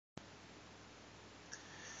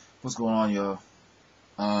What's going on, y'all?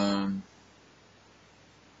 Um,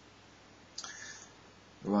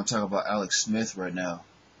 we're gonna talk about Alex Smith right now.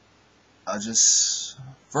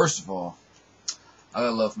 First of all, I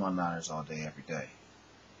love my Niners all day, every day,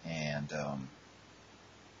 and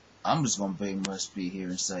I'm just gonna pretty much be here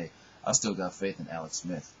and say I still got faith in Alex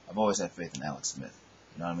Smith. I've always had faith in Alex Smith.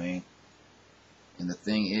 You know what I mean? And the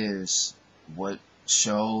thing is, what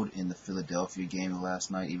showed in the Philadelphia game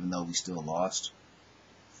last night, even though we still lost,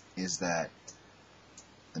 is that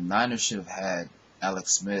the Niners should have had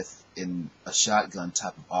Alex Smith in a shotgun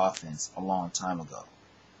type of offense a long time ago.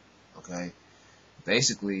 Okay?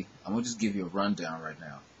 Basically, I'm going to just give you a rundown right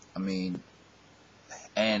now. I mean,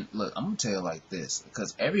 and look, I'm going to tell you like this,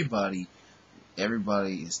 because everybody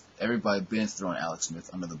been throwing Alex Smith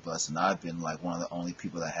under the bus, and I've been like one of the only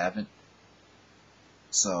people that haven't.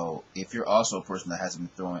 So, if you're also a person that hasn't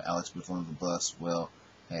been throwing Alex Smith under the bus, well,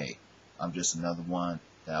 hey, I'm just another one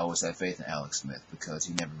that always had faith in Alex Smith because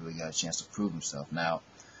he never really got a chance to prove himself. Now,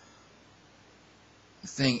 the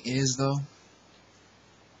thing is, though,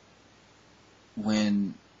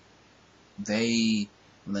 when the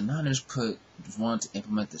Niners wanted to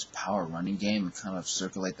implement this power running game and kind of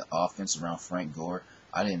circulate the offense around Frank Gore,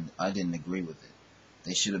 I didn't agree with it.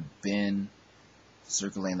 They should have been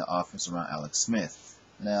circulating the offense around Alex Smith.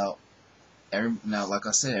 Now, like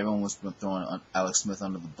I said, everyone was throwing Alex Smith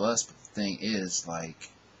under the bus, but the thing is, like,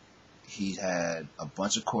 he had a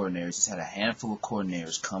bunch of coordinators. He's had a handful of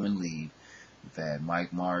coordinators come and leave. We've had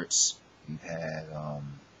Mike Martz. We've had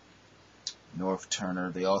North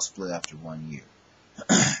Turner. They all split after 1 year.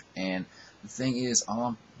 And the thing is, all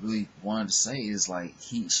I'm really wanting to say is, like,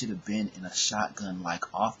 he should have been in a shotgun-like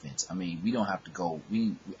offense. I mean, we don't have to go.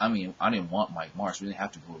 I didn't want Mike Martz. We didn't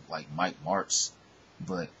have to go like Mike Martz,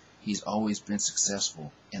 but he's always been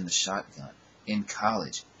successful in the shotgun. In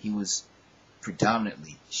college, he was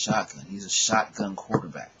predominantly shotgun. He's a shotgun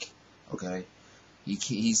quarterback. Okay,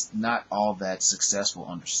 he's not all that successful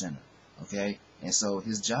under center. Okay, and so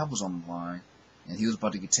his job was on the line, and he was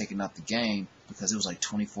about to get taken out the game because it was like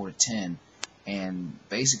 24-10, and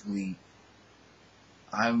basically,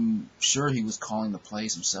 I'm sure he was calling the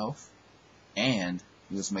plays himself, and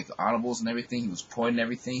he was making audibles and everything. He was pointing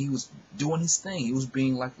everything. He was doing his thing. He was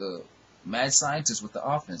being like a mad scientist with the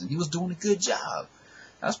offense, and he was doing a good job.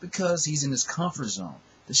 That's because he's in his comfort zone,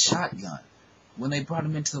 the shotgun. When they brought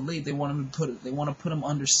him into the league, they want to put him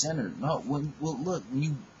under center. No, when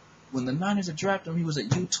the Niners had drafted him, he was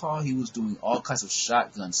at Utah. He was doing all kinds of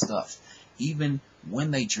shotgun stuff. Even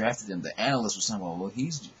when they drafted him, the analysts were saying, well,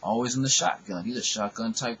 he's always in the shotgun. He's a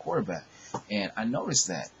shotgun-type quarterback. And I noticed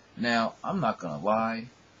that. Now, I'm not going to lie.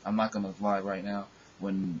 I'm not going to lie right now.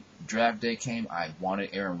 When draft day came, I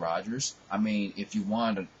wanted Aaron Rodgers. I mean, if you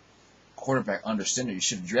wanted a quarterback under center, you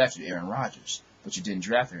should have drafted Aaron Rodgers. But you didn't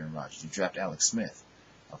draft Aaron Rodgers. You drafted Alex Smith.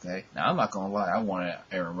 Okay? Now, I'm not going to lie. I wanted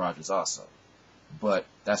Aaron Rodgers also. But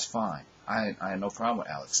that's fine. I had no problem with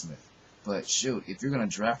Alex Smith. But shoot, if you're going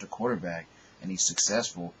to draft a quarterback and he's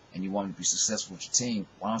successful and you want him to be successful with your team,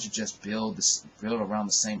 why don't you just build around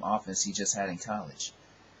the same offense he just had in college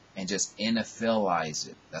and just NFLize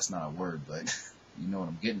it? That's not a word, but you know what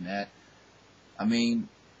I'm getting at. I mean,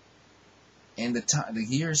 in the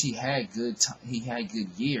years he had good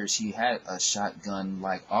years. He had a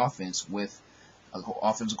shotgun-like offense with an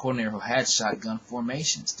offensive coordinator who had shotgun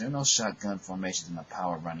formations. There are no shotgun formations in a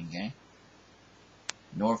power running game.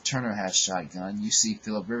 North Turner has shotgun. You see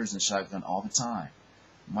Phillip Rivers in shotgun all the time.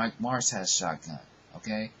 Mike Martz has shotgun.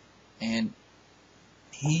 Okay, and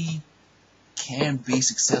he can be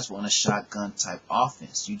successful in a shotgun type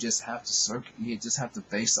offense. You just have to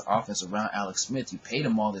base the offense around Alex Smith. You paid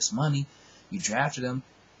him all this money. You drafted him.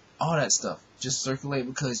 All that stuff. Just circulate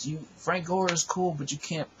because Frank Gore is cool, but you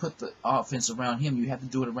can't put the offense around him. You have to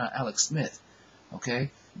do it around Alex Smith.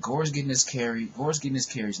 Okay? Gore's getting his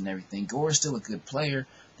carries and everything. Gore is still a good player,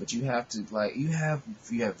 but you have to you have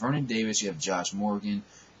Vernon Davis, you have Josh Morgan,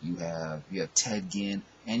 you have Ted Ginn,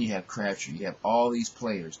 and you have Crabtree. You have all these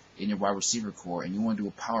players in your wide receiver core, and you want to do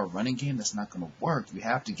a power running game. That's not going to work. You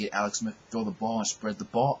have to get Alex Smith to throw the ball and spread the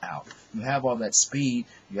ball out. You have all that speed.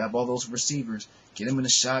 You have all those receivers. Get him in the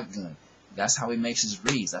shotgun. That's how he makes his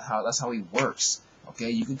reads. That's how he works.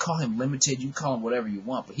 Okay, you can call him limited. You can call him whatever you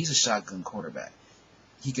want, but he's a shotgun quarterback.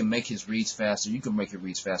 He can make his reads faster. You can make your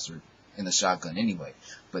reads faster in the shotgun anyway.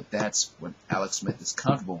 But that's what Alex Smith is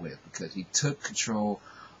comfortable with because he took control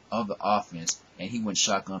of the offense and he went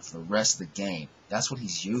shotgun for the rest of the game. That's what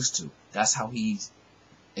he's used to. That's how he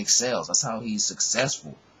excels. That's how he's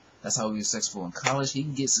successful. That's how he's successful in college. He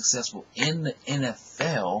can get successful in the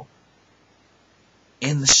NFL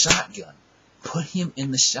in the shotgun. Put him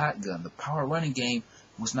in the shotgun. The power running game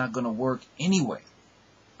was not going to work anyway.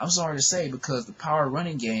 I'm sorry to say, because the power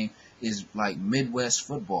running game is like Midwest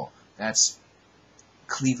football. That's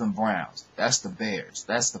Cleveland Browns. That's the Bears.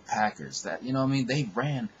 That's the Packers. That, you know what I mean? They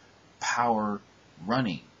ran power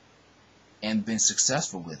running and been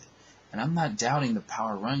successful with it. And I'm not doubting the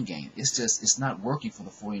power run game. It's just, it's not working for the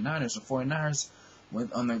 49ers. The 49ers,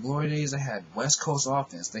 on their glory days, they had West Coast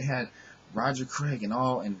offense. They had Roger Craig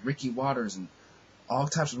and Ricky Waters and all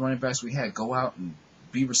types of running backs we had go out and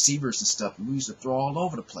be receivers and stuff. And we used to throw all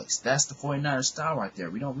over the place. That's the 49ers style right there.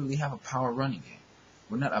 We don't really have a power running game.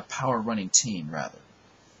 We're not a power running team, rather.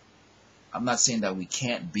 I'm not saying that we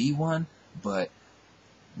can't be one, but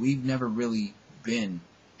we've never really been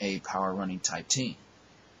a power running type team.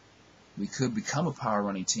 We could become a power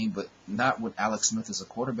running team, but not with Alex Smith as a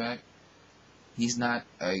quarterback. He's not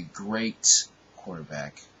a great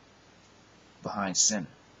quarterback behind center,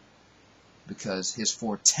 because his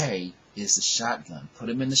forte is the shotgun. Put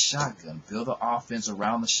him in the shotgun. Build the offense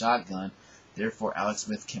around the shotgun. Therefore, Alex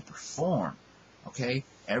Smith can perform. Okay?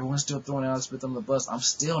 Everyone's still throwing Alex Smith under the bus. I'm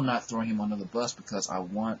still not throwing him under the bus, because I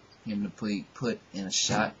want him to put in a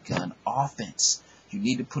shotgun offense. You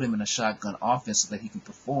need to put him in a shotgun offense so that he can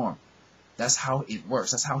perform. That's how it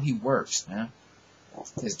works. That's how he works, man.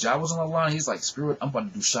 His job was on the line. He's like, screw it, I'm about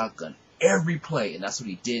to do shotgun every play. And that's what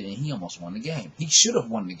he did, and he almost won the game. He should have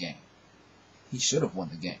won the game. He should have won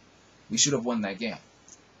the game. We should have won that game.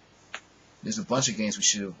 There's a bunch of games we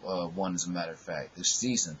should have won, as a matter of fact, this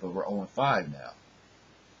season, but we're 0-5 now.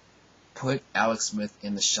 Put Alex Smith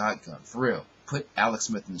in the shotgun. For real. Put Alex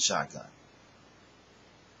Smith in the shotgun.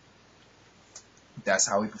 That's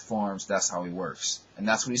how he performs. That's how he works. And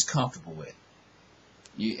that's what he's comfortable with.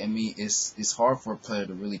 I mean, it's hard for a player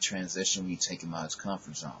to really transition when you take him out of his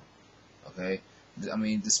comfort zone. Okay? I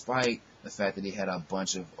mean, despite the fact that he had a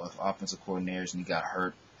bunch of offensive coordinators and he got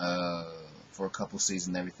hurt for a couple seasons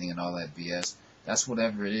and everything and all that BS, that's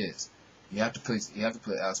whatever it is. You have to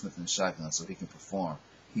put Alex Smith in the shotgun so he can perform.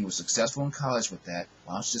 He was successful in college with that.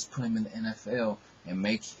 Why don't you just put him in the NFL and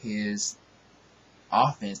make his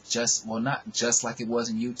offense not just like it was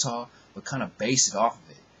in Utah, but kind of base it off of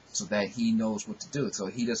it so that he knows what to do, so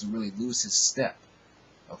he doesn't really lose his step.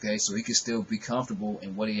 Okay, so he can still be comfortable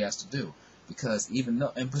in what he has to do. Because even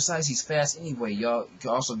though, and besides, he's fast anyway, y'all. You can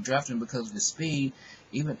also draft him because of the speed.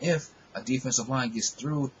 Even if a defensive line gets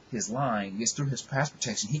through his pass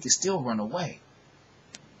protection, he can still run away.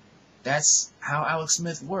 That's how Alex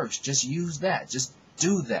Smith works. Just use that. Just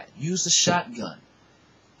do that. Use the shotgun.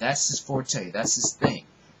 That's his forte. That's his thing.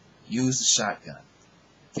 Use the shotgun.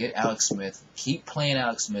 Get Alex Smith. Keep playing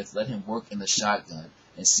Alex Smith. Let him work in the shotgun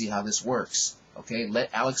and see how this works. Okay? Let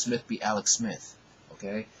Alex Smith be Alex Smith.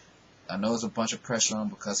 Okay? I know there's a bunch of pressure on him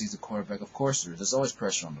because he's a quarterback. Of course there is. There's always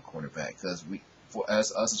pressure on the quarterback because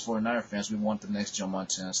us as 49er fans, we want the next Joe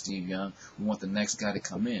Montana, Steve Young. We want the next guy to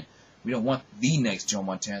come in. We don't want the next Joe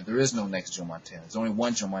Montana. There is no next Joe Montana. There's only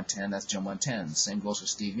one Joe Montana. That's Joe Montana. The same goes for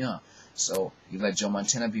Steve Young. So you let Joe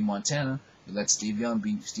Montana be Montana. You let Steve Young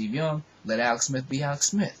be Steve Young. Let Alex Smith be Alex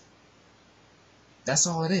Smith. That's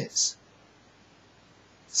all it is.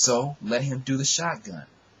 So let him do the shotgun.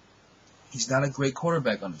 He's not a great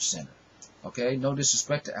quarterback under center. Okay, no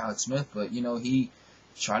disrespect to Alex Smith, but you know, he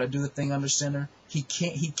tried to do the thing under center. He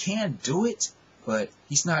can do it, but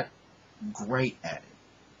he's not great at it.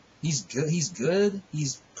 He's good.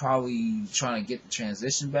 He's probably trying to get the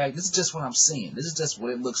transition back. This is just what I'm seeing. This is just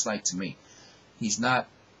what it looks like to me. He's an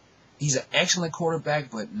excellent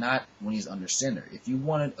quarterback, but not when he's under center. If you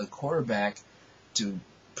wanted a quarterback to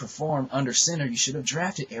perform under center, you should have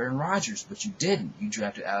drafted Aaron Rodgers, but you didn't. You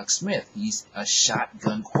drafted Alex Smith. He's a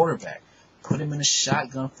shotgun quarterback. Put him in a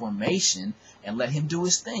shotgun formation and let him do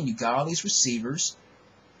his thing. You got all these receivers,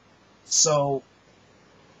 so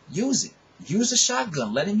use it. Use the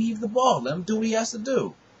shotgun. Let him heave the ball. Let him do what he has to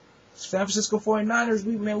do. San Francisco 49ers,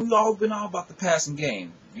 we've all been all about the passing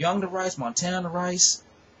game. Young to Rice, Montana to Rice,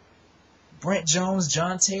 Brent Jones,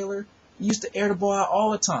 John Taylor. We used to air the ball out all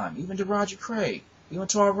the time, even to Roger Craig. Even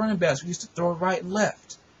to our running backs, we used to throw it right and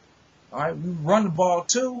left. All right, we run the ball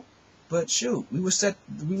too, but shoot, we would set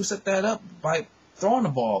that up by throwing the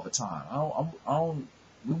ball all the time.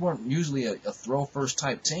 We weren't usually a throw first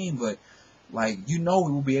type team, but like, we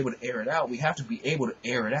will be able to air it out. We have to be able to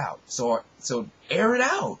air it out. So air it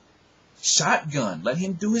out. Shotgun. Let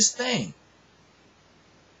him do his thing.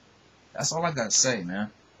 That's all I gotta say,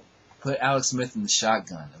 man. Put Alex Smith in the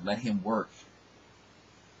shotgun and let him work.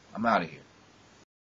 I'm out of here.